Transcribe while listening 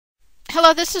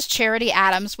Hello, this is Charity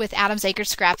Adams with Adams Acres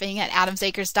Scrapping at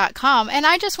adamsacres.com, and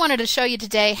I just wanted to show you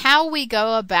today how we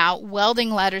go about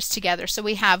welding letters together so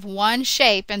we have one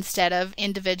shape instead of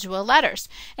individual letters.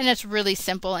 And it's really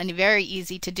simple and very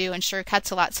easy to do and sure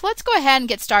cuts a lot. So let's go ahead and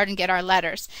get started and get our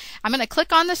letters. I'm going to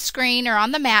click on the screen or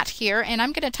on the mat here, and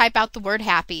I'm going to type out the word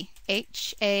happy.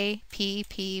 H-A-P-P-Y.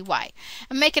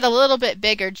 And make it a little bit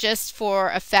bigger just for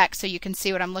effect so you can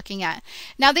see what I'm looking at.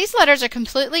 Now these letters are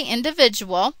completely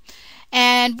individual,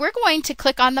 and we're going to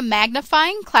click on the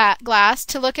magnifying glass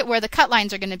to look at where the cut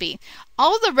lines are going to be.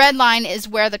 All of the red line is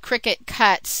where the Cricut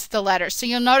cuts the letters. So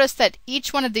you'll notice that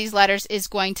each one of these letters is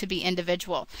going to be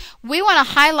individual. We want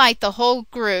to highlight the whole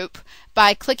group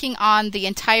by clicking on the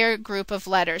entire group of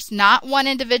letters. Not one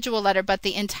individual letter, but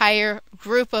the entire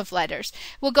group of letters.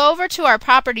 We'll go over to our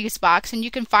properties box, and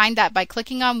you can find that by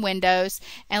clicking on Windows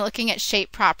and looking at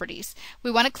Shape Properties.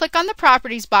 We want to click on the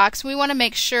properties box. We want to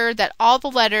make sure that all the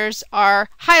letters are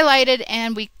highlighted,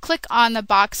 and we click on the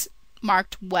box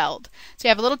marked Weld. So you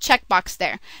have a little check box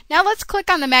there. Now let's click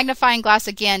on the magnifying glass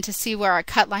again to see where our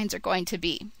cut lines are going to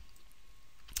be.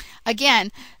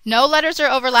 Again, no letters are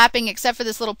overlapping except for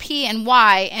this little P and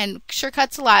Y, and sure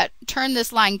cuts a lot. Turn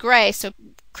this line gray so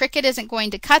Cricut isn't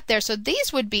going to cut there, so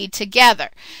these would be together.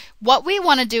 What we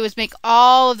want to do is make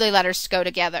all of the letters go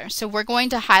together. So we're going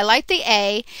to highlight the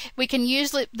A. We can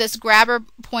use this grabber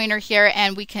pointer here,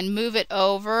 and we can move it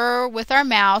over with our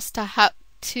mouse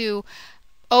to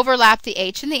overlap the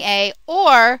H and the A,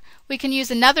 or we can use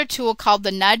another tool called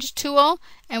the nudge tool,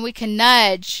 and we can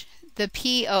nudge the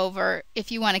P over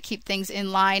if you want to keep things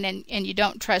in line and you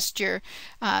don't trust your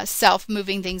self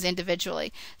moving things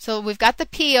individually. So we've got the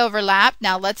P overlapped.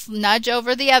 Now let's nudge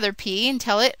over the other P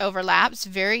until it overlaps.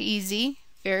 Very easy,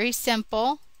 very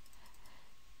simple.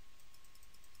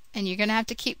 And you're going to have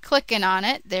to keep clicking on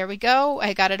it. There we go.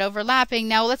 I got it overlapping.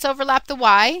 Now let's overlap the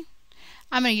Y.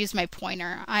 I'm going to use my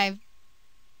pointer.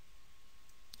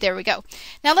 There we go.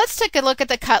 Now let's take a look at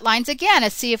the cut lines again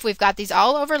and see if we've got these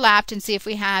all overlapped and see if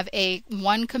we have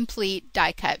one complete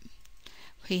die cut.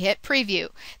 We hit preview.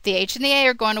 The H and the A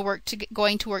are going to work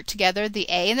together. The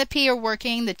A and the P are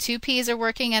working. The two P's are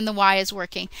working, and the Y is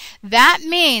working. That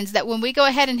means that when we go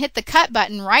ahead and hit the cut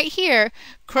button right here,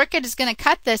 Cricut is going to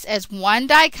cut this as one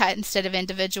die cut instead of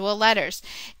individual letters.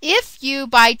 If you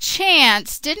by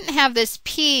chance didn't have this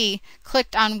P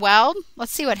clicked on Weld,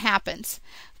 let's see what happens.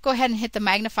 Go ahead and hit the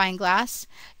magnifying glass.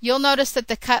 You'll notice that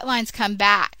the cut lines come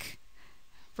back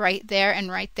right there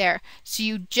and right there. So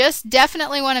you just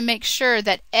definitely want to make sure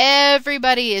that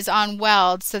everybody is on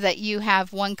Weld so that you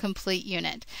have one complete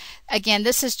unit. Again,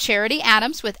 this is Charity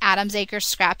Adams with Adams Acres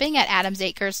Scrapping at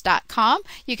adamsacres.com.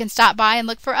 You can stop by and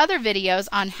look for other videos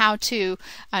on how to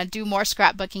do more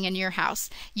scrapbooking in your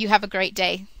house. You have a great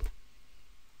day.